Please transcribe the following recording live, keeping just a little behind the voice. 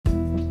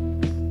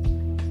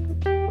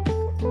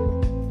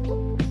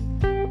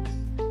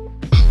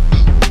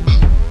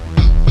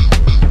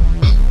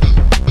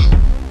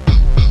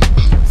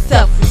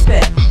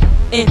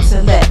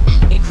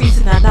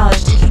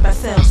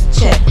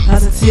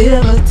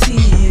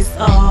Positivity is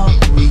all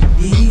we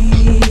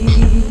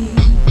need.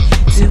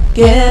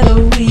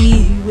 Together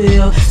we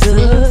will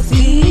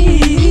succeed.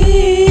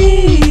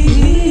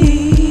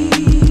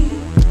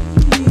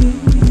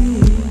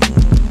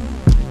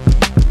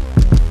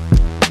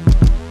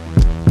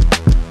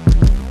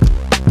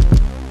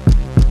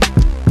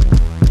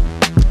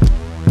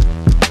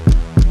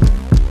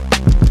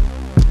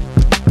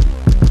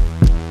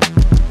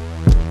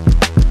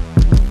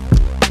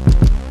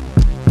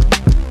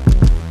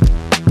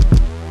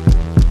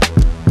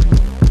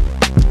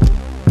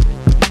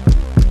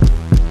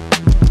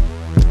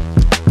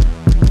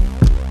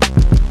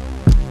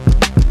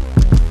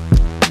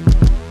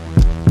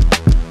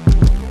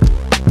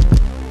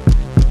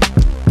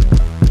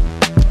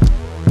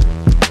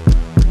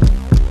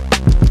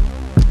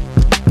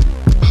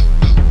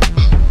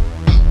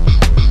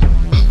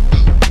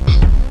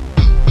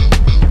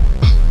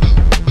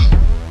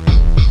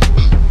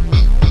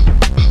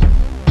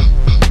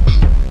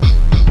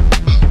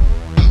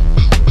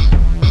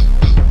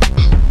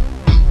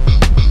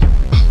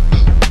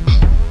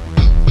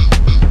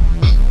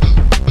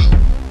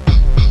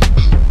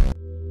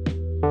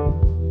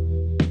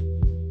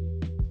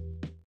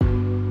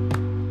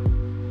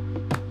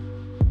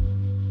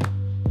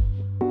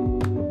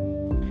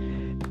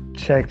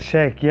 Check,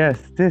 check. Yes,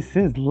 this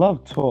is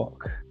Love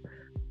Talk.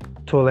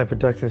 Tourland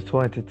Productions,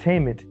 Tour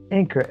Entertainment,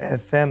 Anchor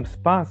FM,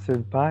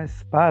 sponsored by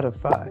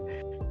Spotify.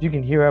 You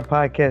can hear our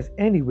podcast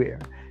anywhere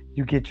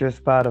you get your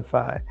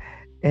Spotify.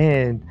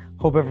 And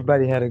hope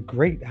everybody had a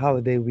great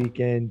holiday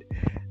weekend.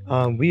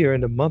 We are in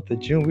the month of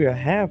June. We are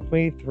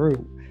halfway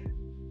through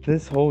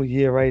this whole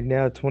year right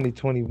now,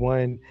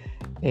 2021,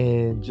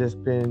 and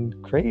just been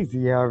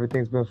crazy how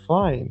everything's been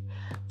flying.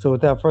 So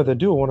without further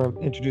ado, I want to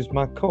introduce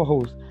my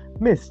co-host,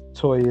 Miss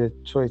Toya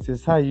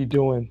Choices. How you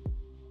doing?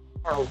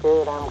 I'm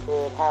good.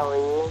 How are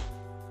you?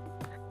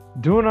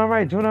 Doing all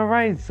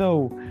right.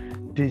 So,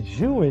 did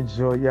you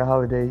enjoy your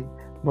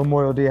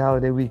Memorial Day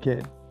holiday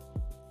weekend?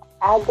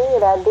 I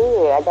did. I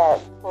got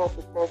a chance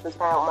to spend some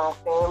time with my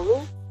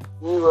family.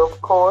 You, of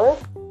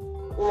course.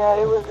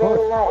 It was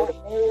very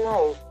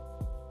nice.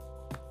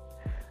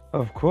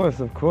 Of course.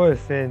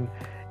 And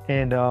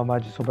I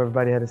just hope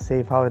everybody had a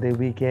safe holiday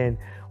weekend.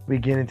 We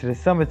get into the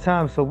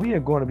summertime, so we are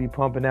going to be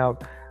pumping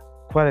out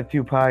quite a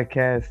few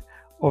podcasts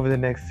over the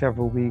next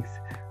several weeks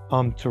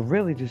to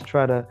really just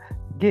try to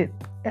get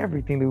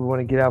everything that we want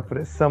to get out for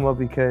the summer,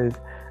 because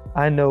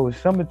I know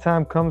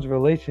summertime comes,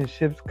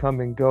 relationships come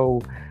and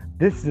go.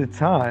 This is a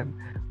time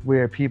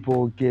where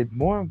people get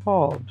more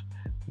involved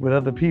with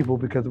other people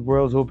because the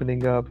world's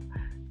opening up,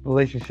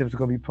 relationships are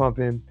going to be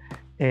pumping,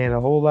 and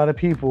a whole lot of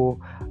people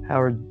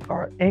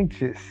are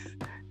anxious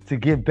to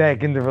get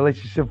back in the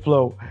relationship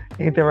flow.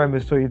 Ain't that right,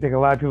 Miss Toy? You think a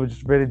lot of people are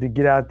just ready to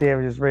get out there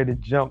and just ready to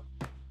jump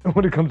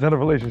when it comes down to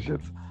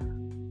relationships?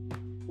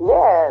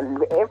 Yeah,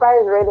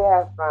 everybody's ready to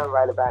have fun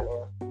right about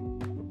now.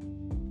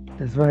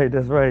 That's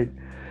right.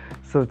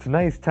 So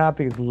tonight's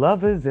topic is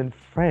lovers and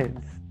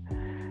friends.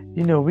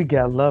 We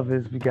got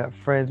lovers, we got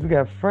friends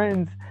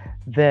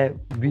that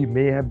we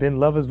may have been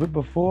lovers with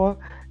before,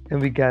 and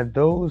we got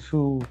those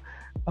who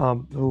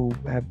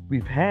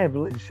we've had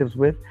relationships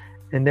with,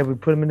 and then we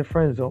put them in the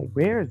friend zone.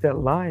 Where is that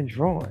line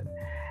drawn?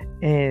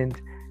 And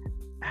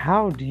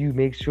how do you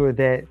make sure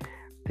that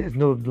there's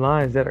no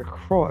lines that are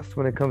crossed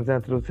when it comes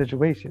down to those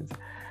situations?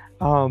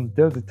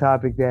 There was a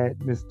topic that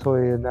Miss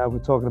Toya and I were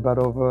talking about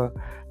over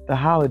the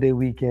holiday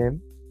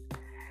weekend,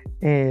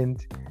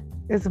 and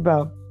it's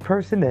about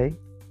person A.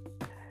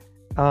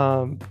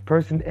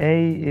 Person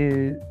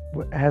A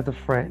has a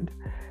friend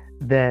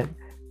that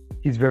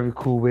he's very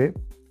cool with.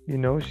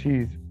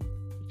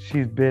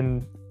 She's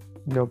been,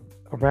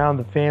 around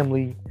the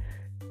family.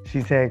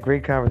 She's had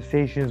great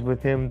conversations with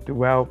him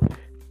throughout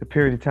the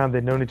period of time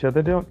they've known each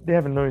other. They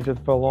haven't known each other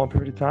for a long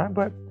period of time,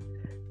 but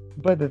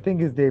the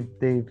thing is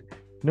they've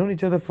known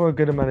each other for a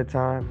good amount of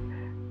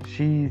time.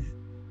 She's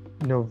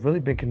really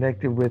been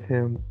connected with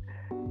him,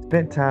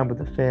 spent time with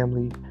the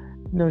family.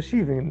 She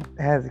even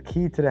has a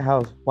key to the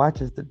house,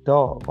 watches the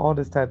dog, all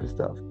this type of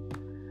stuff.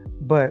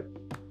 But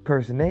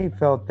person A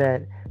felt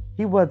that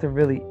he wasn't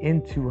really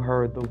into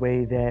her the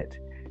way that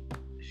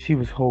she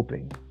was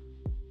hoping.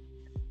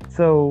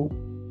 So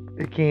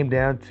it came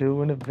down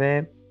to an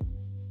event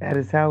at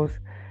his house.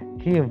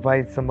 He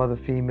invites some other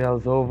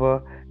females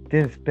over,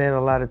 didn't spend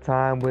a lot of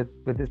time with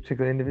this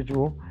particular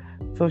individual,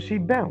 so she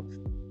bounced.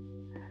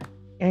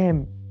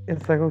 And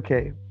it's like,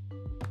 okay,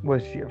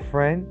 was she a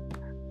friend?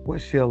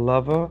 Was she a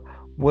lover?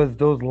 Was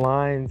those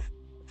lines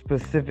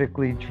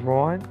specifically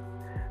drawn?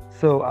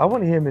 So I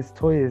want to hear Miss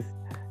Toya's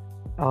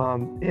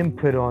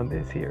input on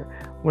this here.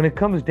 When it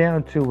comes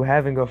down to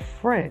having a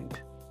friend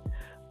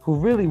who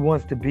really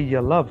wants to be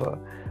your lover,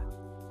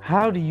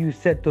 how do you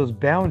set those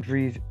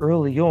boundaries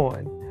early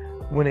on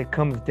when it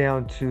comes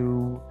down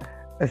to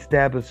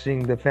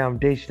establishing the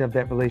foundation of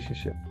that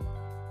relationship?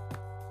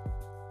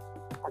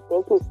 I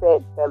think you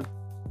said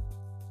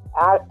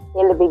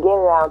in the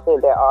beginning, I don't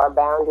think there are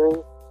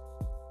boundaries.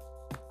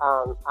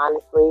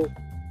 Honestly,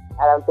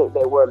 I don't think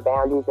there were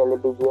boundaries in the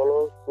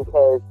beginning,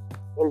 because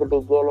in the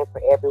beginning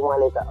for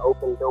everyone is an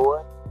open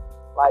door.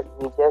 Like,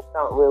 you just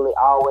don't really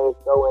always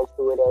go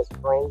into it as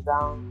friend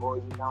zone, or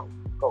you don't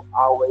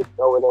always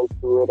go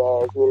into it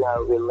as,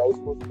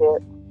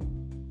 relationship.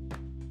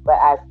 But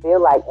I feel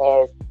like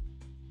as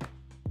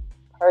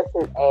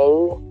person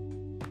A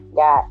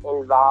got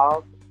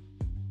involved,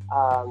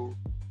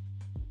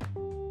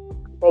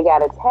 they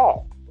got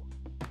attacked,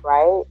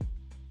 right?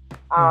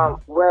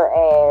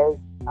 Whereas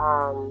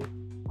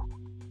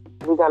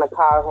we're gonna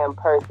call him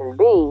person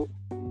B.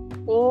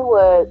 He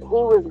was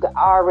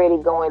already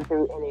going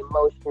through an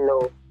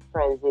emotional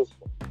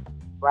transition,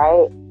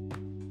 right?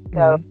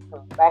 So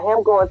by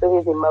him going through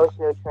his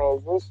emotional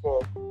transition,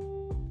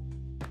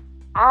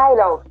 I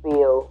don't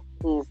feel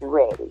he's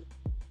ready,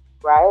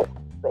 right?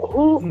 But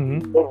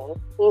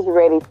he's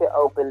ready to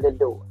open the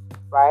door,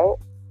 right?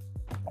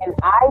 And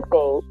I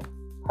think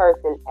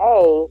person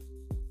A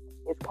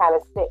is kind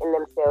of setting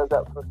themselves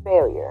up for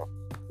failure,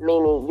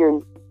 meaning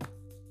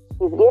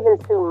she's giving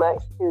too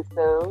much too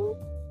soon,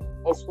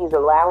 and she's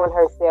allowing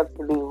herself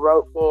to be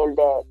roped in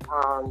that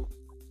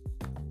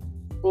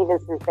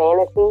Stevenson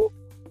fantasy.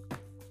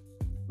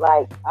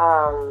 Like,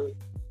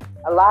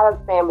 a lot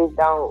of families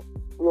don't,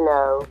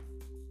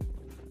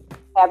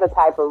 have the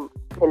type of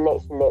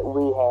connection that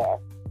we have.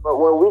 But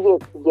when we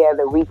get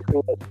together, we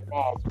create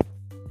magic,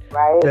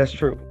 right? That's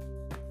true.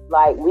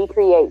 Like, we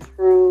create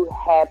true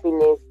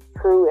happiness,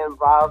 true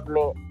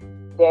involvement.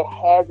 There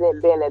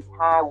hasn't been a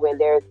time when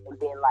there's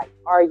been like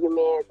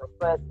arguments or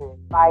fussing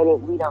and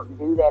fighting. We don't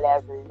do that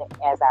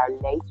as our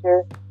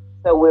nature.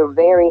 So we're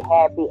very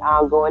happy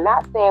ongoing.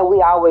 Not saying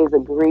we always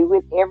agree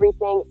with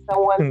everything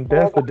someone says.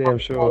 That's for damn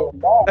sure.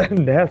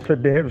 That's for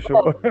damn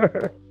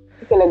sure.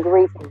 We can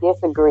agree to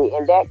disagree,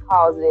 and that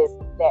causes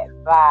that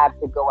vibe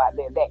to go out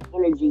there, that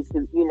energy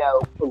to,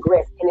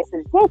 progress. And it's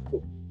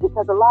addictive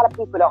because a lot of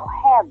people don't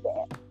have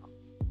that.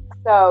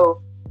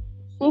 So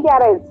she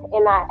got a,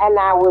 and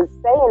I was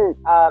saying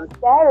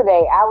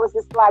Saturday, I was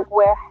just like,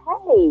 well,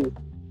 hey,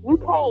 you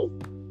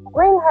can't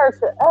bring her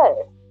to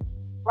us,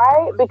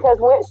 right? Because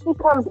when she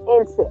comes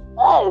into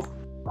us,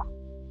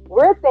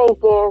 we're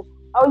thinking,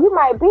 oh, you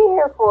might be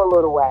here for a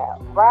little while,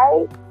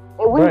 right?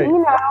 And we, right.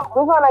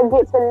 We're gonna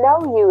get to know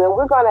you, and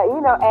we're gonna,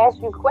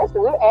 ask you questions.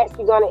 We're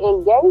actually gonna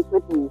engage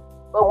with you.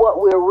 But what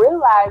we're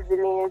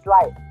realizing is,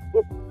 like,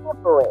 it's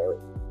temporary,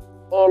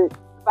 and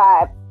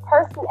by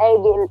person A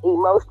getting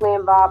emotionally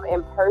involved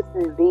and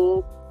person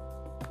B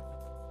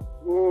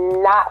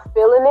not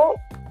feeling it,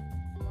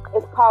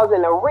 it's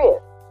causing a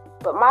rift.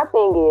 But my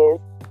thing is,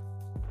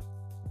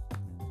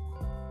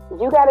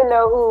 you got to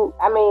know who.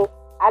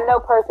 I know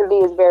person B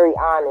is very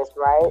honest,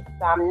 right?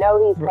 So I know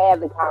he's had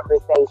the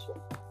conversation.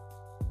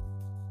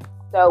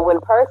 So when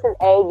person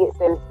A gets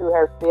into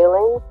her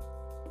feelings,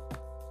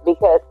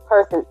 because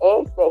person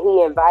X that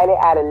he invited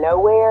out of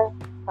nowhere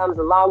comes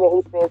along and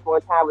he spends more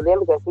time with them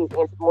because he's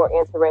more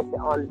interested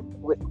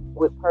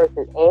with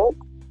person X,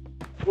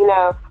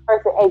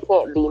 person A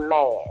can't be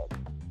mad.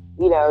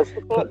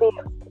 She can't be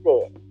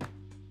upset.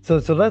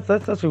 So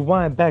let's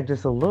rewind back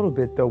just a little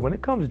bit though. When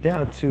it comes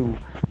down to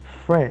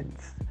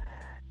friends,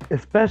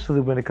 especially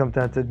when it comes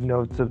down to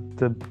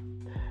to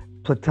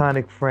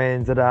platonic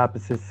friends of the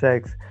opposite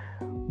sex,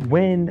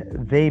 when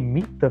they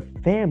meet the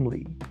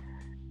family,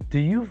 do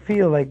you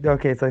feel like,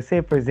 okay, so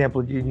say for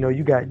example,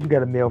 you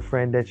got a male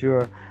friend that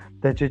you're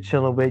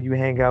chilling with, you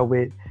hang out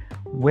with,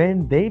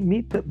 when they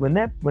meet when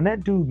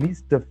that dude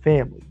meets the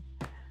family,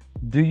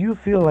 do you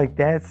feel like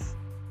that's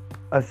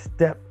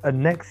a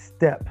next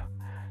step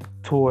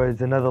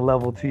towards another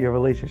level to your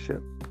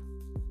relationship?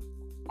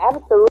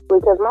 Absolutely,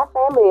 because my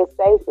family is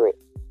sacred,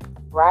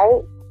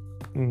 right?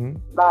 Mm-hmm.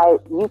 Like,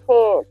 you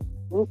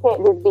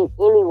can't just be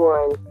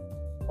anyone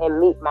and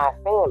meet my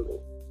family.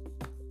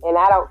 And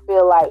I don't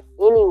feel like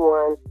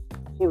anyone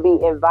should be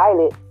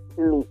invited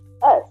to meet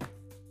us,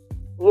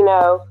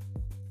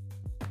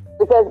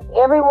 because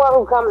everyone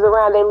who comes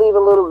around, they leave a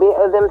little bit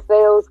of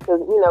themselves,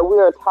 because, we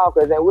are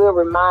talkers, and we'll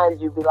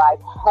remind you, be like,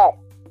 hey.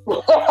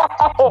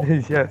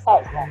 Yes.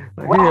 Hey,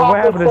 what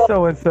happened to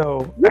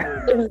so-and-so?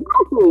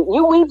 Exactly.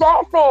 We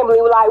that family,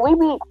 like, we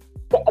be,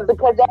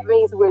 because that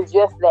means we're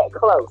just that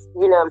close,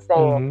 you know what I'm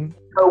saying? Mm-hmm.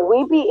 So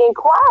we be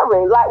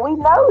inquiring, like, we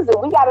knows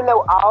it. We got to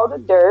know all the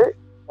dirt.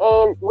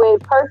 And when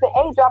person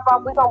A drop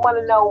off, we don't want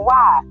to know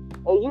why.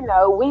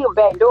 And we a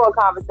backdoor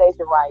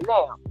conversation right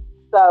now.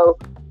 So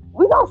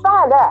we gonna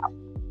find out.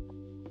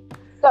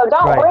 So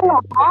don't bring them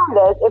around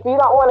us if you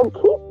don't want to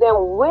keep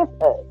them with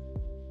us.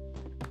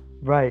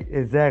 Right,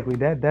 exactly.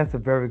 That's a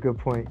very good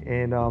point.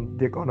 And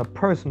Dick, on a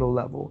personal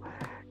level,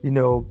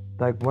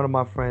 like one of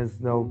my friends,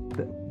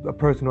 a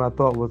person who I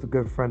thought was a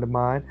good friend of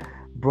mine,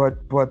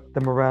 brought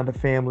them around the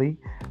family,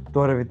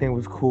 thought everything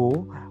was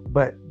cool,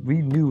 but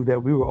we knew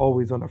that we were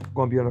always going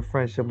to be on a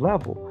friendship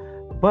level.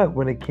 But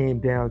when it came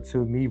down to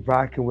me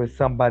rocking with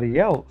somebody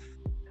else,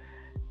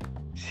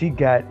 she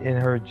got in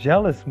her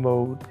jealous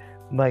mode,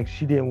 like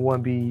she didn't want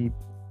to be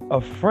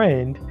a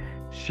friend.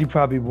 She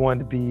probably wanted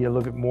to be a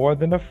little bit more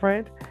than a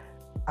friend.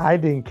 I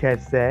didn't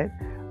catch that,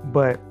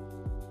 but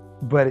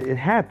it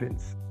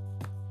happens.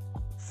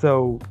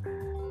 So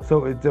So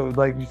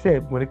like you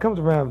said, when it comes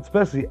around,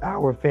 especially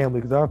our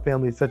family, because our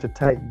family is such a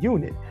tight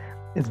unit,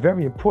 it's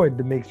very important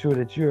to make sure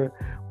that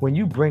when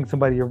you bring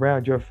somebody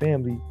around your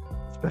family,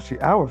 especially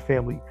our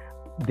family,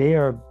 they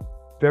are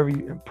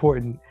very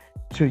important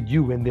to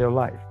you in their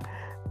life.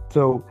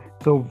 So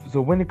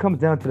when it comes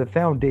down to the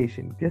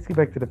foundation, let's get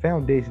back to the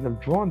foundation of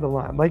drawing the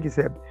line. Like you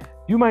said,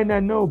 you might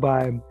not know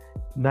by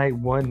night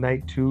one,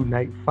 night two,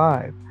 night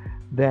five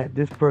that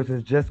this person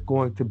is just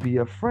going to be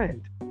a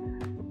friend.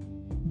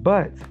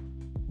 But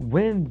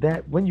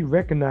when you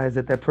recognize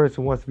that that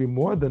person wants to be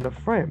more than a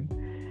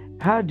friend,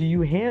 how do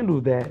you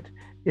handle that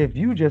if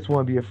you just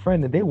want to be a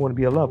friend and they want to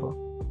be a lover?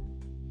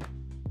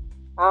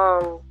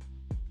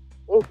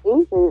 It's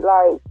easy.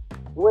 Like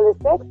when the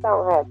sex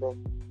don't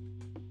happen,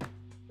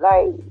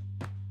 like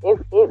if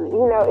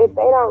if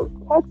they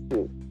don't touch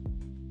you,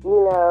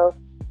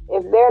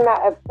 if they're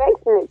not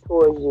affectionate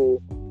towards you,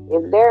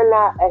 if they're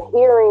not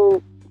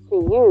adhering to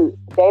you,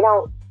 they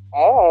don't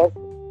ask,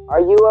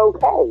 "Are you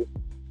okay?"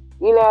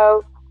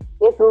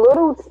 It's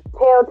little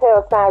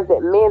telltale signs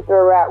that men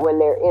throw out when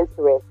they're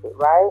interested,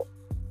 right?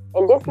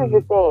 And this is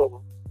the thing.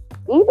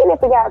 Even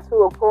if it got to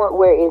a point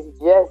where it's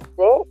just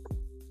sex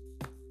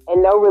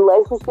and no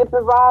relationship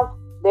involved,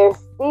 there's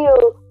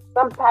still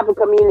some type of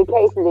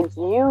communication that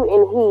you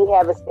and he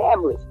have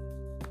established,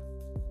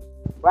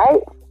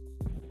 right?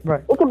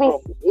 Right.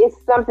 It's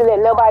something that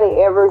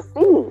nobody ever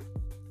sees.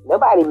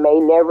 Nobody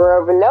may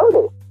never ever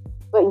notice.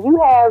 But you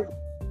have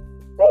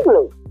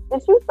signals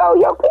that you throw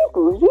your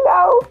pickles,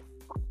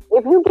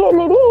 If you're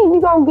getting it in,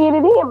 you're going to get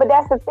it in. But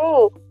that's the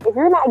thing. If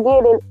you're not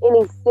getting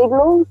any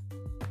signals,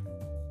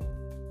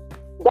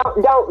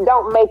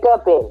 don't make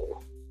up any.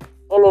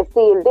 And then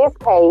see, in this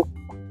case,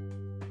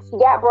 she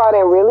got brought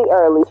in really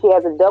early. She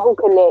has a double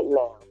connect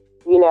now,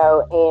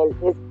 and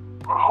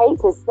I hate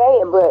to say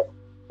it, but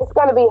it's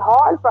going to be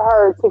hard for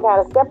her to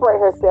kind of separate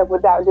herself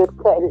without just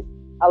cutting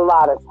a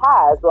lot of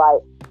ties.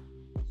 Like,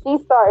 she's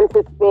starting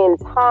to spend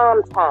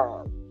time,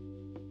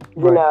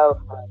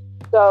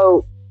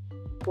 So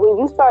when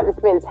you start to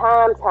spend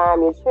time,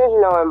 your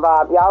children are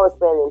involved, y'all are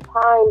spending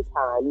time,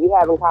 you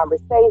having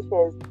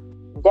conversations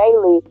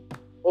daily,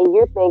 and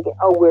you're thinking,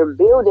 oh, we're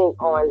building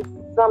on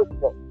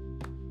something,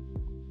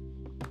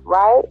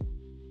 right?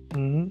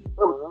 Mm-hmm.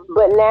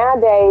 But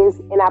nowadays,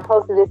 and I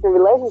posted this in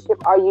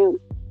relationship, are you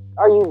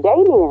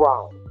dating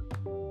wrong?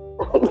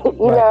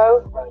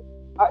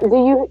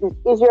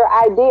 Is your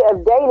idea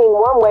of dating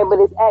one way, but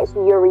it's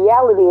actually your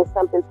reality is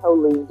something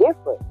totally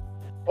different.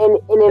 And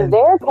in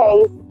their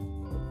case,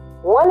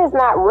 one is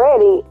not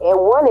ready and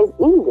one is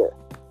eager.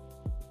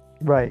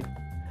 Right.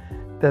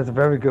 That's a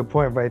very good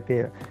point right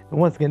there. And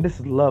once again, this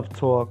is Love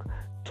Talk,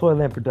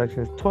 Toyland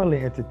Productions,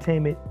 Toyland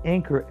Entertainment,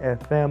 Anchor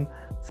FM,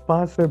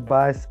 sponsored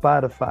by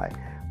Spotify.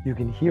 You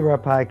can hear our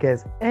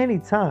podcast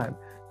anytime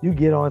you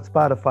get on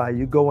Spotify.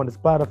 You go on to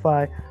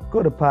Spotify,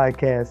 go to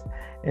podcast,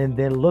 and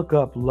then look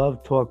up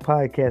Love Talk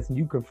Podcast, and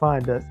you can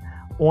find us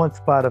on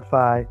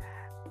Spotify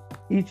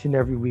each and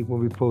every week when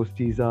we post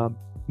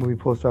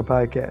our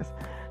podcast.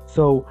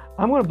 So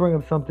I'm going to bring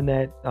up something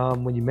that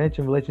when you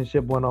mentioned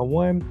Relationship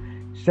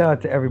 101, shout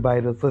out to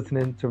everybody that's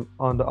listening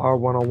on the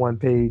R101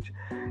 page.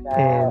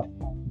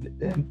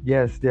 And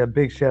yes, they're a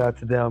big shout out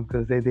to them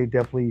because they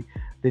definitely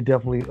big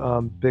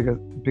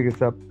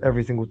us up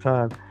every single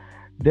time.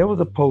 There was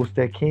a post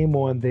that came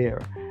on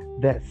there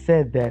that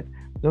said that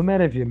no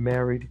matter if you're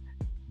married,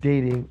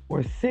 dating,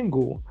 or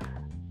single,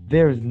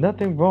 there's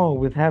nothing wrong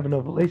with having a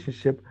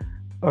relationship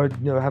or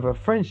have a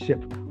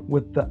friendship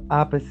with the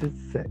opposite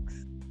sex.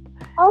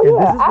 Oh, and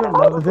yeah, this is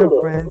where lovers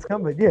and friends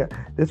come in. Yeah,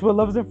 this is where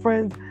lovers and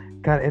friends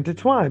kind of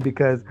intertwine,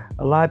 because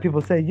a lot of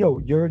people say, yo,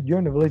 you're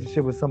in a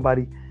relationship with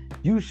somebody,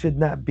 you should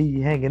not be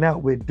hanging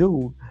out with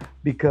dude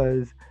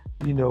because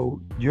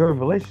you're in a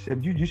relationship.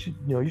 You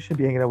should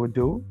be hanging out with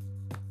dude.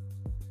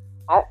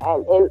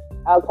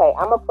 Okay,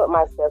 I'm gonna put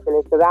myself in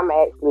this because I'm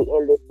actually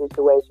in this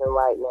situation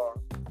right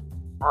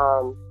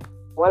now.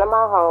 One of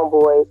my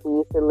homeboys who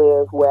used to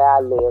live where I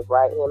live,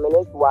 right? Him and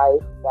his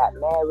wife got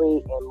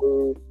married and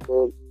moved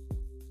to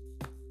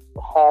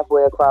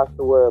halfway across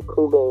the world.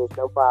 Cool beans,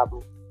 no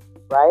problem,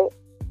 right?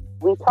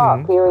 We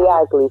talk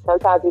periodically.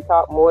 Sometimes we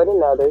talk more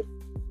than others,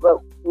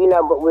 but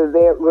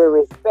we're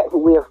respectful.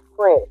 We're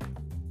friends,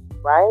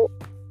 right?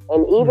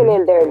 And even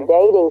in their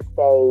dating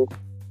stage,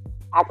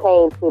 I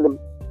came to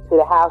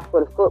the house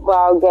for the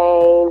football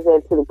games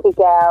and to the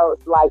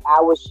kickouts like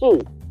I was she.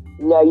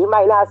 You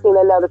might not have seen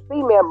another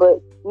female,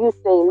 but you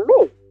seen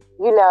me,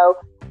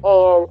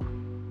 and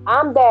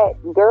I'm that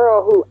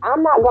girl who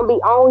I'm not going to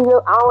be on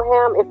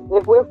him.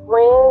 If we're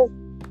friends,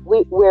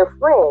 we're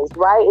friends,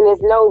 right? And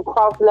there's no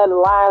crossing of the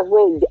lines.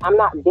 I'm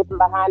not dipping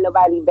behind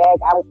nobody's back.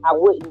 I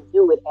wouldn't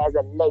do it as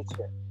a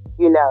nature,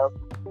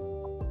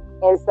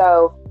 And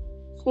so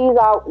she's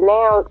out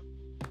now.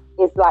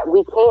 It's like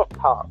we can't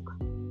talk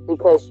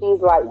because she's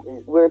like,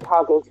 we're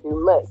talking too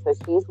much. So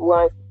she's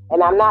one,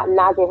 and I'm not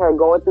knocking her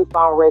going through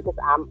phone records.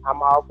 I'm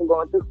all for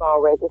going through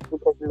phone records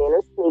because men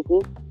are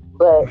sneaky.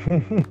 But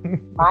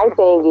my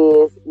thing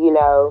is,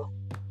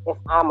 if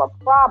I'm a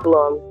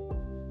problem,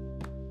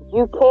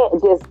 you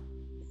can't just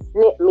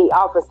snip me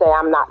off and say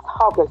I'm not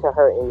talking to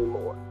her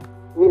anymore.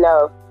 You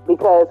know,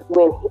 because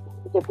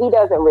if he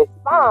doesn't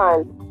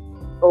respond,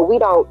 or we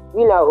don't,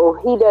 you know, or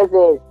he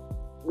doesn't,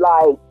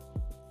 like,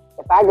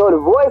 if I go to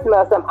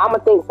voicemail or something, I'm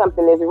gonna think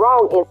something is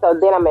wrong, and so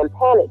then I'm in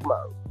panic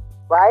mode,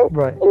 right?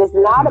 Right. And it's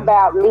not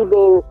about me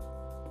being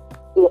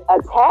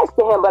attached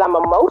to him, but I'm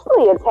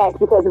emotionally attached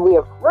because we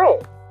are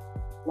friends.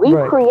 We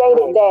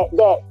created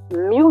that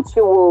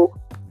mutual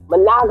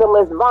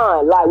monogamous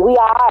bond. Like, we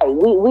all right.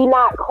 We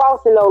not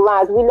crossing those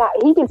lines.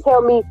 He can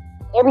tell me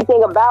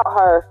everything about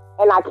her,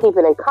 and I keep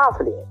it in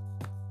confidence.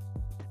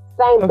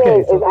 Same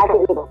thing as I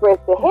can express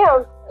to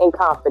him in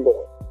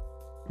confidence.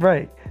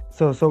 Right.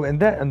 So in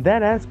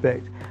that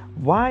aspect,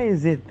 why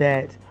is it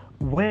that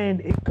when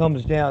it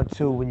comes down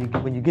to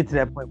when you get to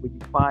that point where you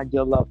find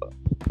your lover,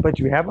 but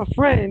you have a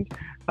friend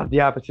of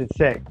the opposite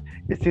sex,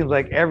 it seems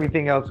like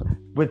everything else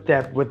with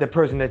the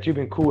person that you've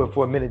been cool with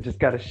for a minute just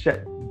got to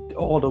shut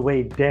all the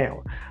way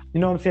down.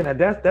 You know what I'm saying?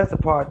 That's a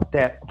part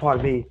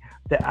of me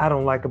that I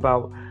don't like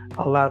about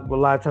a lot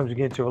of times you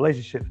get into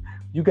relationships.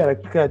 You gotta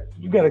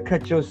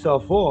cut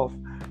yourself off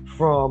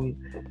from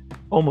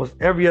almost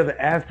every other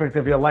aspect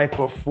of your life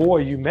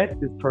before you met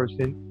this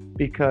person,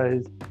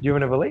 because you're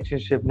in a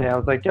relationship now.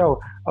 It's like, yo,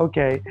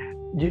 okay,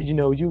 you're in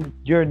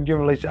your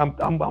relationship.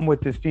 I'm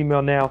with this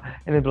female now,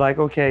 and it'd be like,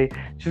 okay,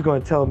 she's gonna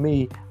tell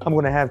me I'm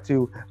gonna have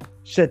to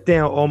shut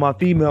down all my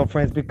female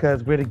friends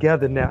because we're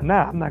together now.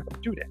 Nah, I'm not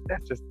gonna do that.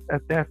 That's if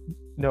I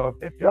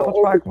was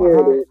rocking with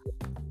her,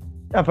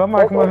 if I'm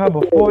rocking with her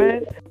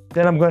beforehand,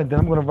 then I'm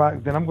gonna rock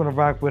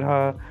with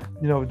her.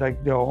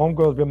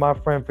 Homegirl's been my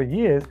friend for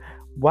years.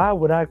 Why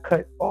would I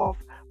cut off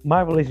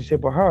my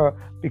relationship with her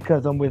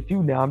because I'm with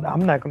you now?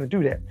 I'm not going to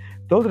do that.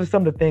 Those are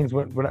some of the things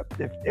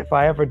if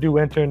I ever do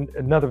enter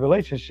another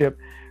relationship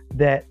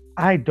that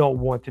I don't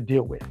want to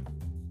deal with.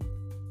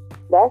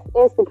 That's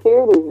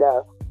insecurities,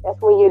 though. That's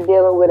when you're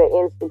dealing with an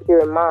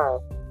insecure mind.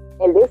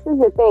 And this is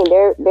the thing.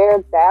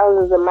 They're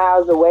thousands of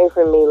miles away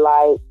from me.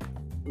 Like,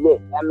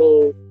 I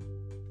mean,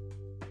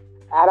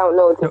 I don't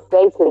know what to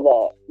say to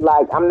that.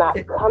 Like, I'm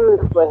not coming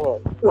for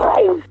him.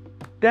 Like,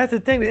 that's the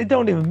thing. It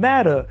don't even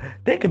matter.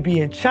 They could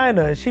be in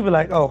China and she be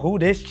like, "Oh, who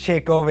this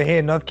chick over here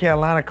in North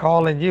Carolina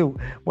calling you?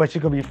 What, she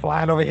gonna be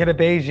flying over here to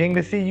Beijing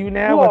to see you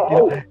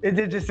now?" Yeah.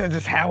 It's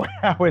just how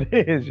it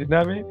is. You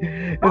know what I mean?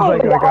 It's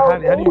like how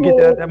do you get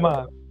that out of that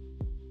mind?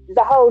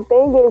 The whole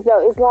thing is,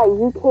 though, it's like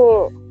you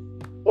can't.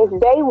 If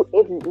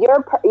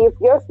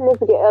your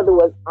significant other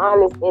was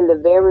honest in the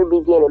very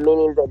beginning,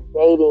 meaning the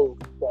dating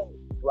stage,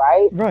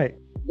 right? Right.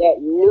 That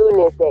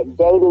newness, that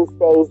dating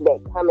stage,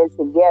 that coming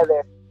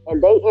together. And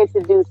they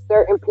introduce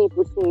certain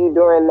people to you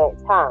during that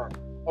time.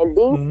 And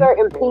these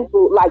certain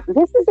people, like,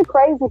 this is the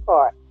crazy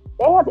part.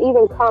 They have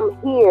even come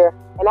here,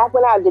 and I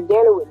went out to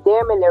dinner with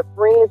them and their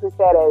friends. We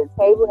sat at a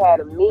table, had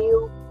a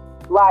meal.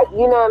 Like,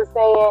 you know what I'm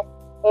saying?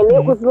 And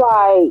it was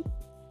like,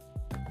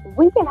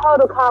 we can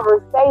hold a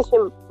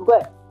conversation,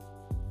 but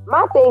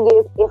my thing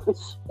is,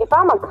 if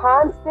I'm a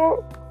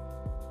constant,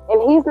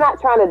 and he's not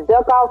trying to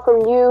duck off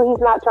from you,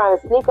 he's not trying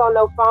to sneak on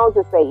no phones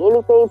and say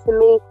anything to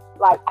me,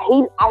 like,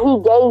 he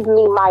gave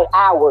me my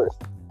hours,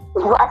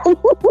 right?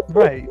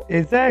 Right,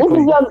 exactly.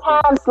 This is your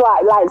time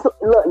slot. Like,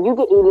 look, you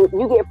get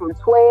from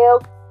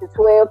 12 to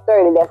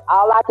 12:30. That's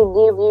all I can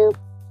give you.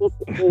 It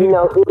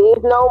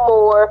is no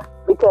more,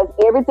 because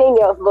everything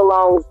else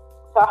belongs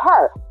to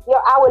her.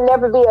 I would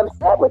never be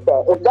upset with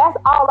that. If that's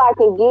all I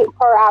can get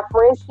per our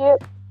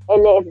friendship,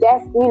 and if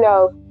that's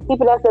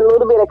keeping us in a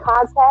little bit of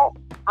contact,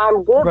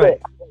 I'm good with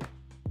it.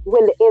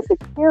 When the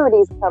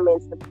insecurities come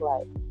into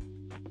play,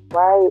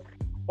 right?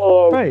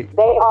 And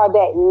they are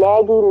that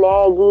naggy,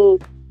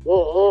 you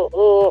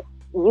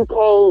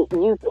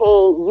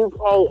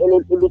can't, and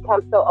it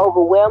becomes so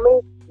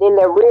overwhelming, then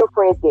their real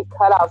friends get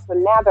cut off, so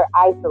now they're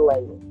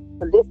isolated.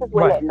 So this is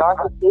when that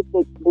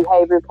narcissistic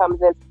behavior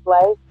comes into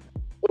play.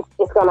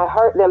 It's going to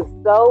hurt them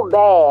so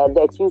bad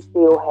that you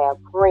still have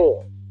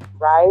friends,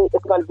 right?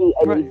 It's going to be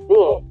an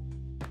event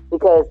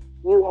because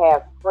you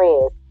have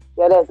friends.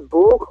 That's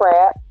bull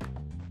crap,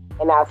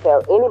 and I'll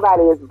tell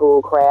anybody it's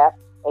bull crap.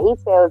 And he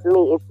tells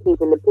me it's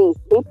keeping the peace.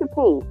 Keep the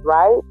peace,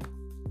 right?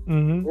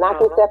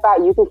 Knock yourself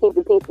out. You can keep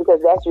the peace because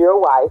that's your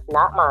wife,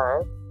 not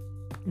mine.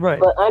 Right.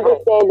 But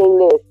understanding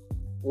this,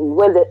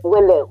 when the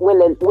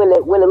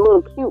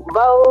little cute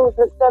bows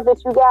and stuff that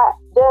you got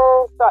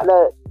done start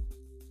to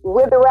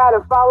wither out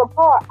and fall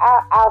apart,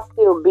 I'll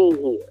still be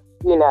here.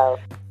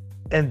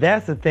 And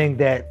that's the thing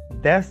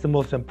that's the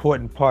most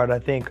important part, I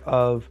think,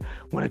 of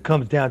when it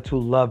comes down to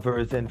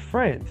lovers and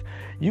friends.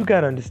 You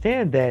got to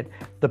understand that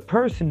the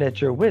person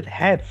that you're with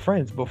had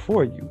friends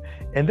before you,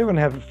 and they're going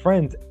to have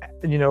friends,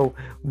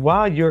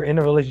 while you're in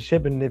a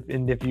relationship.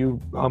 And if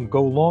you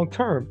go long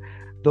term,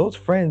 those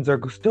friends are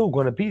still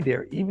going to be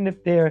there, even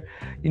if they're,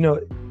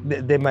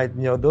 they might,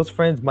 those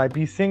friends might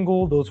be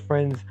single. Those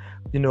friends,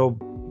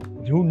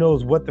 who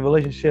knows what the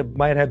relationship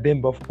might have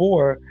been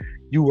before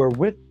you were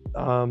with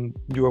them,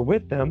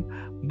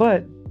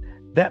 but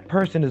that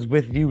person is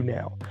with you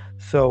now.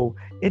 So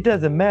it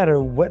doesn't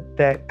matter what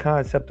that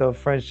concept of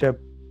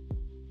friendship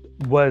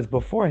was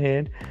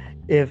beforehand.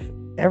 if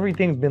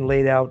everything's been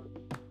laid out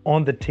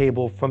on the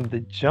table from the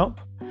jump,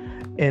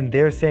 and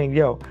they're saying,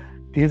 "Yo,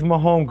 these are my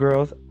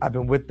homegirls. I've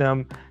been with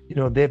them.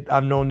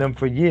 I've known them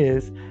for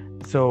years.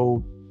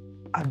 So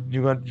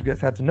you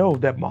guys have to know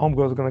that my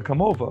homegirls are gonna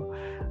come over."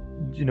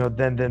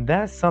 Then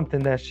that's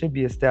something that should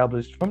be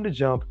established from the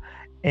jump,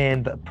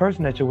 and the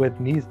person that you're with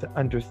needs to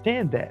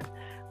understand that.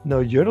 No,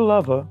 you're the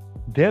lover.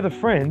 They're the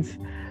friends.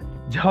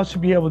 Y'all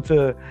should be able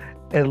to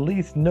at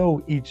least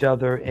know each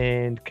other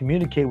and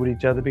communicate with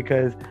each other,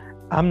 because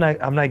I'm not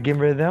getting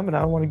rid of them, and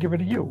I don't want to get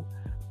rid of you.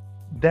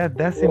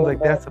 That seems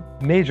like that's a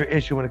major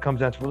issue when it comes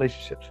down to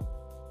relationships.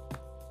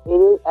 It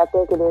is. I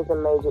think it is a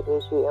major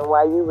issue. And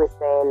while you were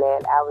saying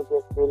that, I was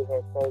just sitting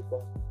here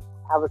thinking,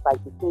 I was like,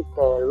 you keep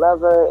saying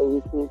lover, and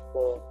you keep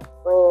saying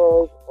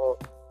friends, and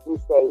you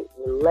say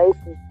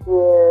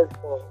relationships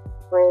and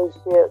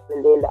friendships,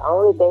 and then the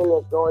only thing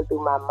that's going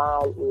through my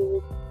mind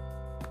is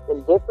the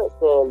difference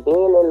in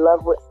being in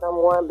love with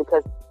someone.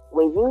 Because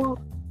when you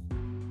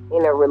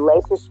in a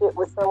relationship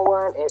with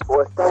someone,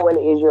 or someone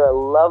is your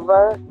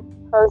lover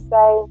per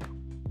se,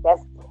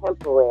 that's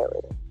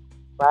temporary,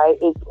 right?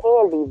 It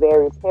can be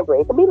very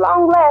temporary. It can be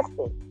long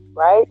lasting,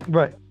 right?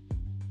 Right.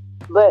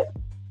 But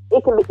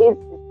it's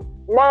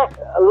not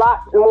a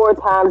lot more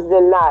times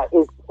than not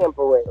is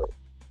temporary.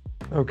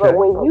 Okay. But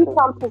when you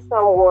come to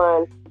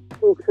someone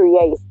who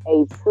creates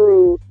a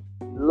true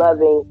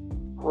loving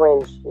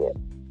friendship,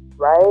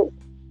 right?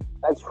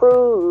 A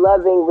true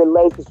loving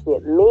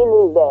relationship,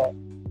 meaning that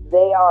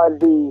they are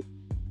the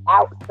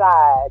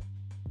outside,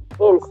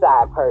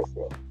 inside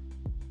person.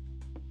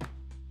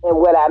 And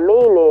what I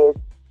mean is,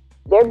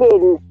 they're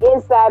getting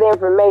inside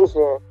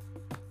information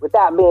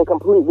without being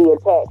completely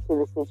attached to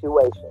the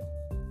situation.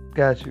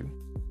 Got you.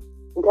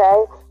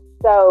 Okay?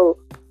 So,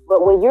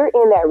 but when you're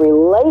in that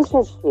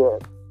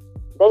relationship,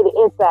 they the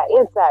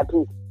inside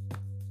people.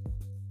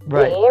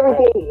 Right. And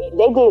everything,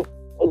 they get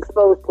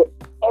exposed to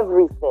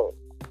everything.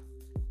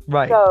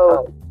 Right.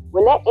 So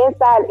when that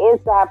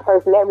inside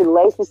person, that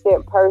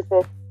relationship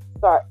person,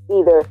 start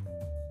either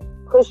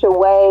push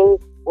away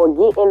or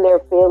get in their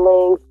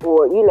feelings,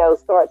 or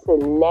start to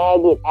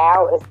nag it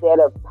out instead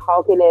of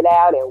talking it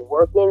out and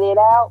working it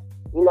out,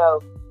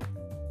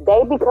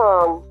 they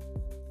become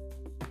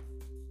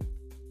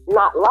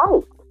not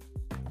liked.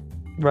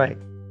 Right.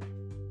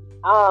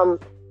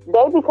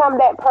 They become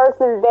that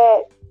person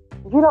that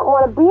you don't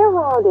want to be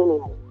around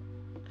anymore.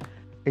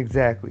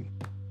 Exactly.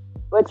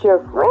 But your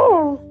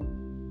friend,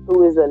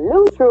 who is a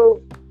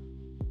neutral,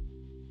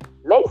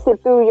 makes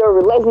it through your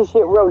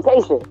relationship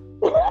rotation.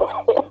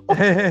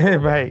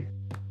 Right.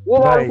 You know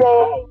what I'm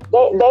saying?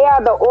 They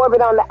are the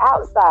orbit on the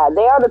outside.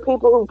 They are the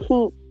people who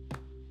keep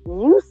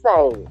you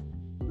sane.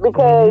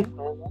 Because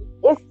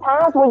it's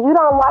times when you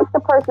don't like the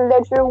person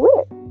that you're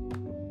with.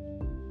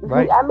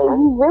 Right.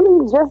 You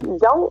really just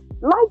don't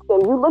like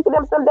them. You look at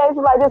them some days,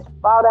 you're like, just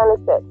fall down the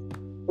steps.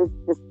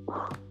 Just,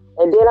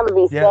 and then I'm gonna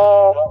be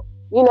sad,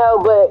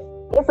 but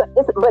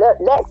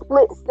that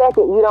split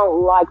second you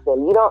don't like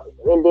them. You don't,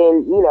 and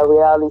then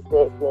reality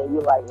sets in.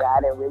 You're like,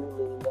 I didn't really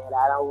mean that.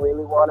 I don't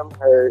really want them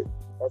hurt.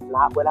 That's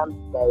not what I'm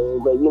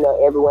saying. But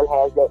everyone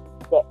has that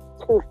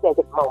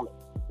 2-second moment.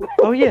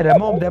 Oh yeah, that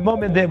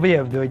moment that we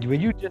have, when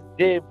you just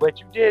did what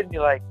you did, and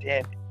you're like,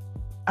 damn it,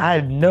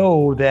 I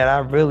know that I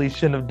really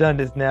shouldn't have done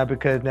this now,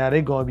 because now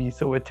they're gonna be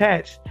so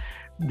attached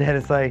that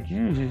it's like,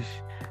 you're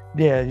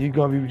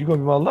gonna be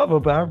my lover,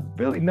 but I'm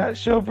really not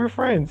sure if we're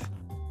friends.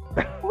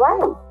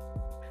 Right.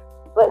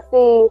 But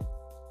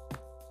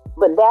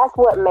that's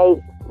what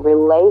makes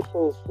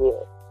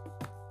relationships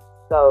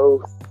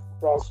so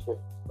special,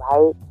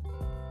 right?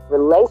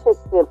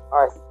 Relationships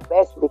are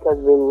special because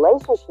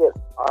relationships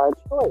are a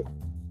choice.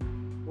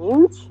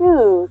 You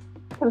choose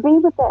to be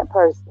with that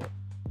person.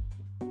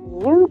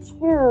 You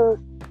choose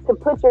to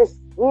put your,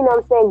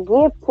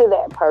 give to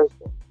that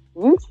person.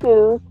 You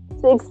choose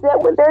to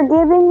accept what they're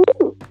giving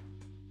you.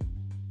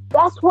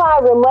 That's why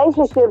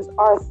relationships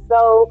are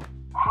so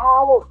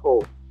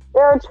powerful.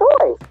 They're a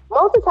choice.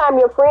 Most of the time,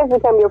 your friends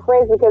become your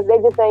friends because they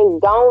just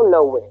ain't gone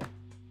nowhere.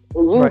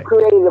 And you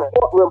created a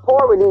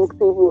rapport with these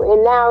people,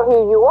 and now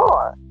here you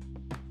are.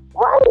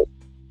 Right?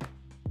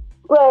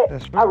 But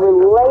a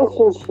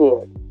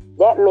relationship,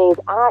 that means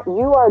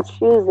you are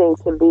choosing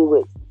to be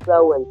with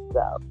so and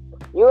so.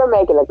 You are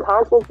making a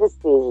conscious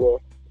decision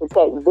to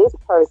take this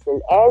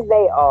person as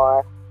they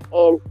are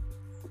and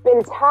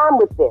spend time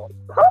with them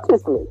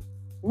consciously.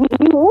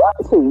 You want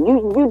to.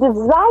 You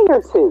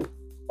desire to.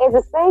 It's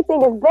the same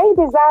thing as they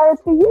desire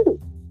to you.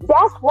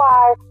 That's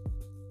why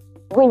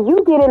when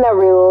you get in a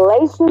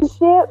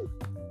relationship,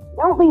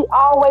 don't be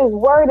always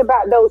worried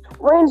about those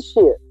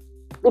friendships,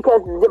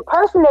 because the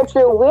person that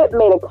you're with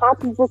made a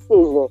conscious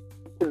decision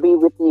to be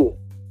with you.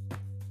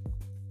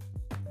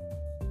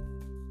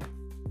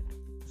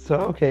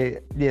 So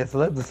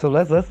so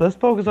let's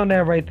focus on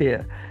that right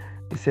there.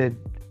 You said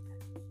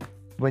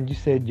when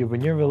you're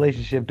in a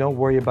relationship, don't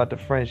worry about the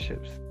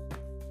friendships.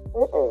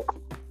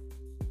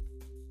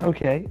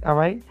 Okay, all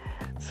right.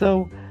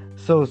 So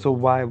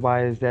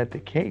why is that the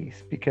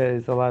case?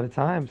 Because a lot of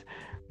times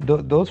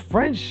those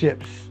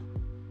friendships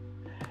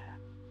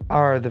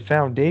are the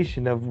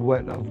foundation of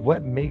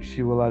what makes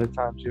you a lot of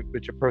times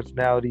with your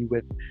personality,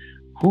 with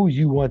who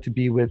you want to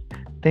be with,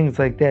 things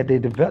like that.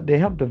 They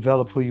help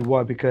develop who you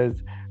are,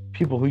 because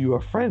people who you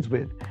are friends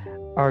with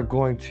are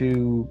going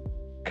to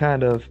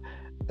kind of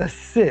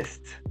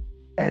assist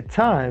at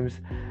times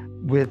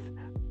with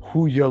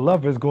who your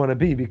lover is going to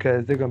be,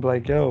 because they're going to be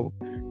like, yo,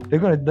 they're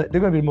going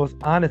to be the most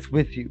honest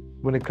with you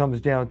when it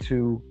comes down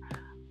to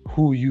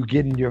who you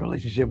get in your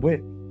relationship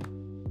with.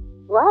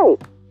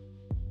 Right.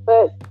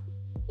 But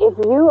if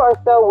you are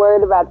so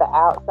worried about the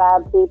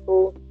outside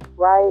people,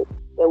 right,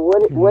 then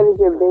what is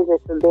your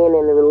business for being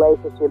in a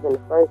relationship in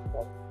the first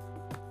place?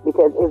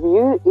 Because if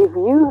you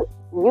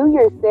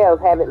yourself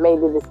haven't made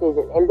the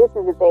decision, and this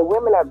is the thing,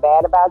 women are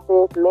bad about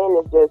this, men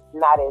is just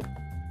not as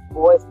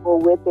forceful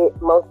with it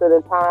most of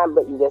the time,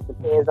 but it just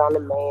depends on the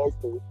man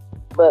too.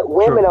 But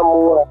women are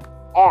more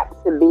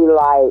apt to be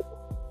like,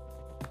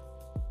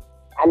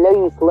 I know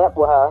you slept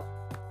with her,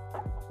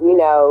 you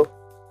know,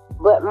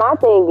 but my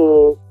thing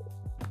is,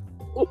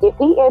 if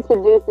he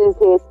introduces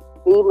his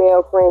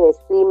female friend, his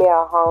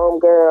female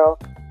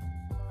homegirl,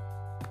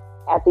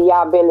 after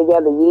y'all been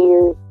together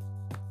years,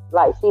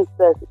 like, she's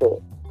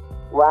suspect,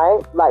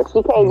 right? Like,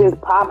 she can't just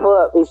pop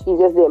up if she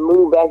just didn't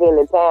move back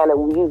into town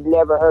and you've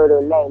never heard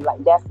her name.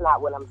 Like, that's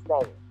not what I'm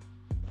saying.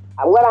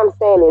 What I'm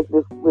saying is,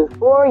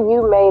 before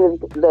you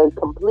made the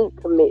complete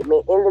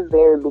commitment in the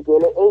very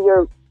beginning, in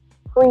your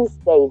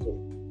pre-stages,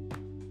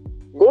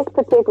 this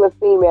particular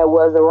female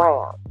was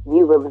around.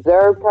 You've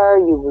observed her,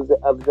 you've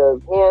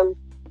observed him,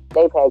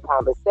 they've had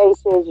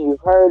conversations,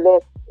 you've heard them,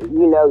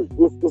 you know,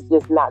 it's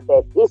just not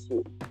that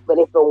issue. But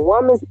if a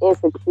woman's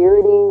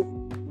insecurities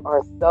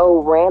are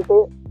so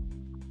rampant,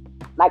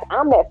 like,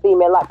 I'm that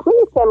female, like,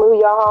 please tell me who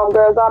your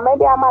homegirls are,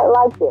 maybe I might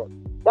like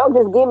them. Don't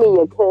just give me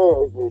your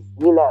cousins,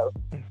 you know,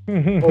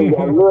 and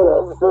your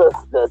little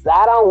sisters.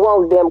 I don't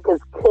want them,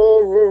 because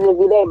cousins, if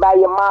it ain't by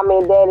your mama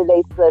and daddy,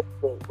 they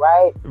suspect,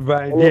 right?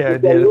 Right, And yeah.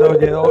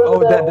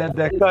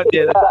 That cut,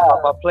 yeah,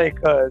 that's my play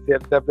cuz. Yeah,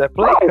 that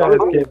play cuz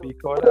can be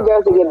caught the up.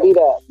 girls that get beat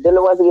up. Then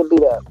the ones that get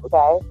beat up,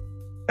 okay?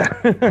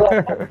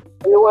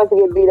 And the ones that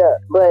get beat up.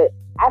 But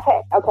I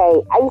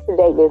used to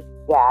date this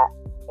guy,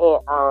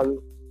 and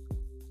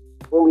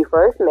when we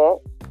first met,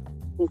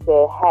 he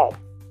said, hey,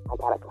 I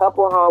got a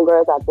couple of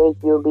homegirls I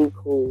think you'll be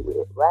cool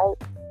with, right?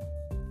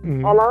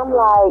 Mm-hmm. And I'm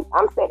like,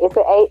 I'm saying it's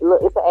an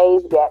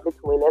age gap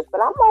between us, but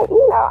I'm like,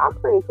 you know, I'm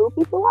pretty cool.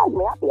 People like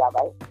me, I'll be all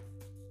right.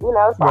 You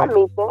know, so right. I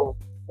meet them.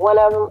 One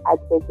of them I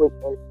click with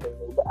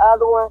instantly. The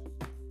other one,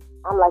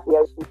 I'm like,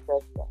 yo, she's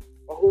suspect.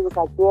 And he was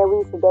like, yeah,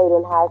 we used to date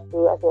in high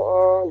school. I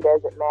said,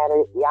 doesn't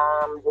matter. Yeah,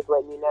 I'm just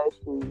letting you know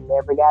she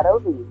never got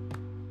over you.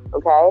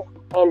 Okay?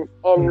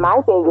 And my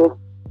thing is,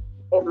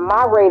 if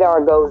my radar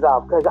goes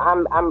off, because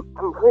I'm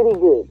pretty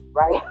good,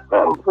 right?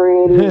 I'm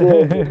pretty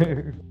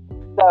good.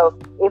 So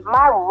if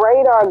my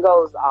radar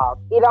goes off,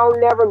 it don't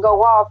never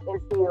go off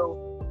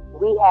until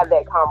we have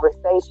that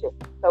conversation.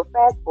 So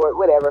fast forward,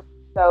 whatever.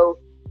 So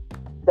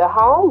the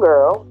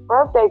homegirl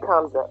birthday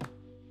comes up.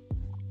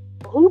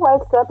 He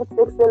wakes up at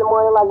 6 in the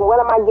morning, like, what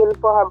am I getting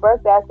for her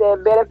birthday? I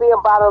said, better be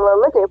a bottle of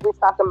liquor if we're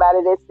talking about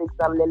it at 6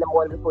 something in the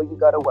morning before you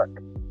go to work.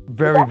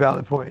 Very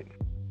valid point.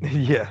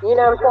 Yeah. You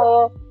know what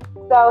I'm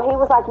saying? So he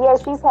was like, yeah,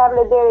 she's having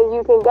a dinner,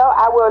 you can go.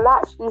 I will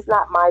not. She's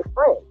not my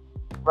friend,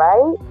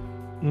 right?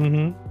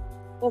 Mm-hmm.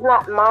 She's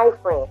not my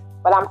friend.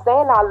 But I'm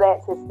saying all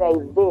that to say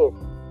this.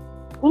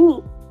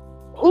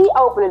 He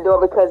opened the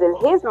door because in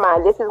his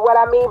mind, this is what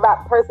I mean by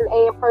person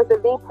A and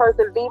person B.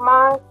 Person B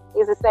mind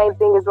is the same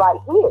thing as like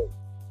his.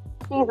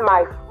 She's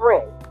my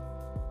friend.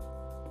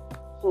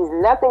 She's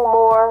nothing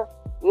more.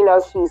 You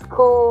know, she's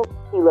cool.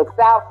 He looks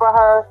out for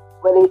her.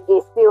 But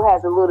it still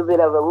has a little bit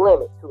of a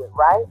limit to it,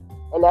 right?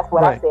 And that's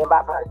what I say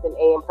about person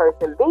A and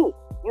person B.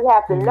 You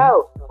have to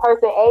know,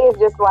 person A is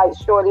just like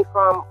Shorty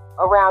from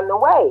around the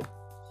way.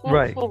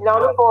 She's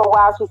known her for a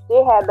while. She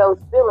still had those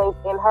feelings.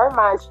 In her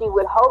mind, she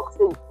would hope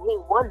to he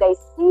one day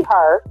see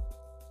her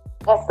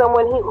as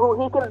someone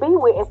who he can be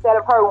with, instead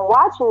of her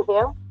watching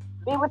him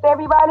be with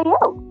everybody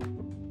else.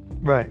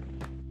 Right.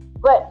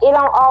 But it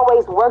don't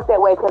always work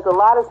that way, because a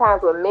lot of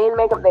times when men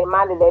make up their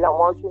mind that they don't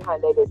want you,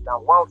 honey, they just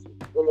don't want you.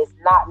 And it's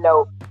not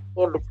no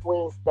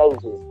in-between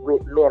stages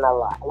with men a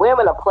lot.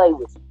 Women will play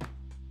with you.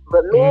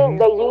 But men,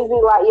 they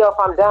usually like, yo, if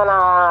I'm done,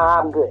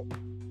 I'm good.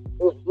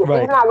 If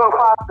he's not going to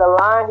cross the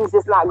line, he's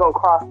just not going to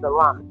cross the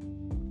line.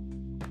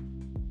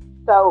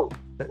 So,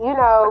 you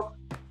know,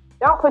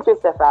 don't put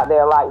yourself out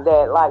there like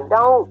that. Like,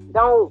 don't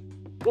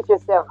get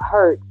yourself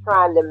hurt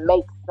trying to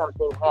make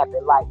something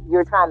happen. Like,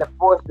 you're trying to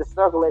force the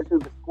circle into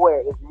the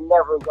square. It's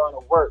never going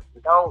to work.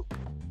 Don't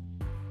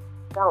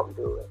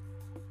do it.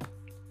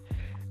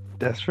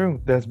 That's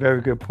true. That's a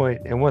very good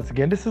point. And once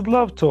again, this is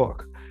Love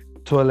Talk.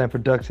 Toyland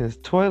Productions,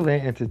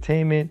 Toyland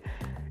Entertainment,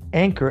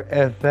 Anchor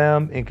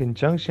FM in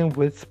conjunction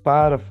with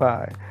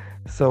Spotify.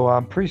 So I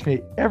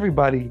appreciate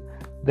everybody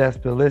that's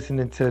been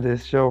listening to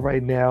this show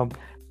right now.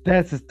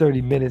 That's just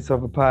 30 minutes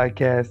of a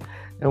podcast.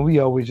 And we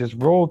always just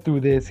roll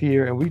through this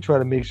here, and we try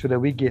to make sure that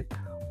we get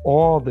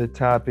all the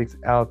topics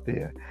out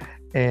there.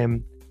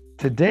 And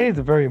today is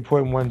a very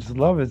important one, just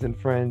lovers and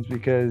friends,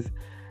 because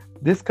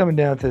this coming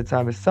down to the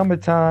time of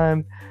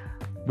summertime.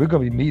 We're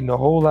going to be meeting a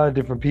whole lot of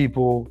different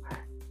people.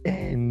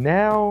 And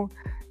now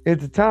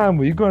it's a time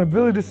where you're going to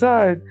really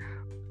decide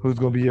who's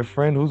going to be your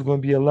friend, who's going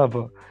to be your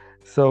lover.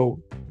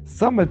 So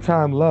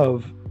summertime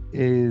love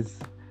is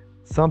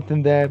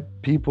something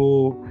that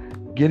people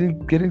get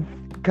in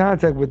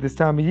contact with this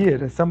time of year,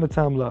 the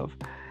summertime love.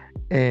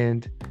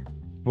 And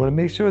you want to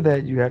make sure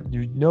that you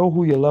know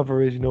who your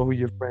lover is, you know who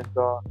your friends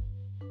are,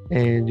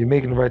 and you're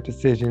making the right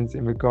decisions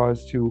in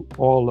regards to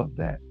all of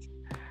that.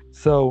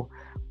 So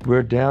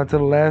we're down to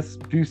the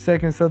last few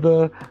seconds of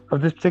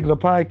this particular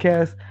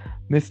podcast.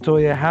 Miss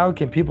Toya, how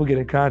can people get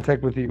in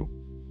contact with you?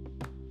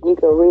 You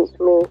can reach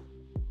me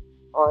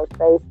on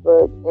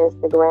Facebook,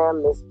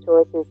 Instagram, Miss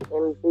Choices,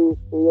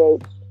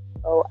 MZCHOICEZ.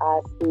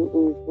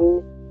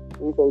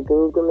 You can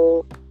Google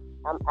me.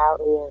 I'm out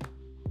here.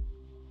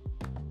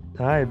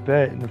 I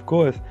bet. And of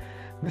course,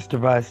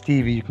 Mr. Rod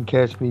Stevie, you can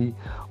catch me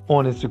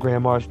on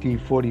Instagram,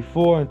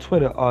 rsteve44, on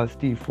Twitter,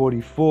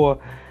 rsteve44.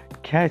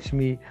 Catch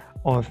me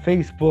on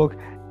Facebook,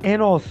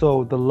 and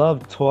also the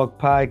Love Talk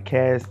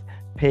Podcast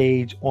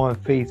page on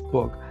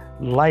Facebook.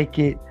 Like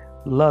it,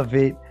 love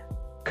it,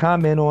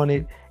 comment on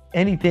it.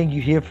 Anything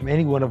you hear from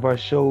any one of our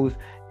shows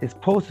is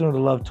posted on the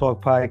Love Talk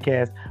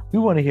Podcast. We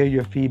want to hear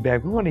your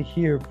feedback. We want to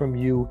hear from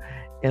you,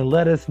 and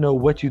let us know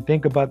what you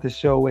think about the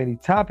show, any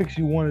topics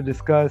you want to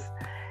discuss,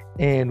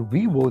 and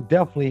we will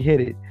definitely hit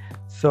it.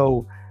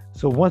 So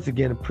once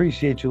again,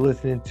 appreciate you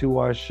listening to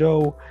our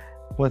show.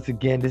 Once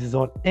again, this is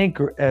on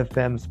Anchor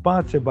FM,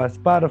 sponsored by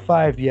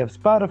Spotify. If you have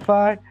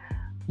Spotify,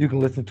 you can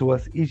listen to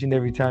us each and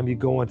every time you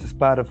go onto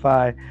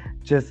Spotify.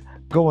 Just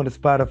go onto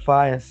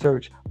Spotify and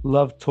search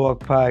Love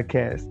Talk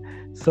Podcast.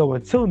 So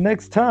until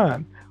next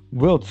time,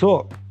 we'll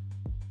talk.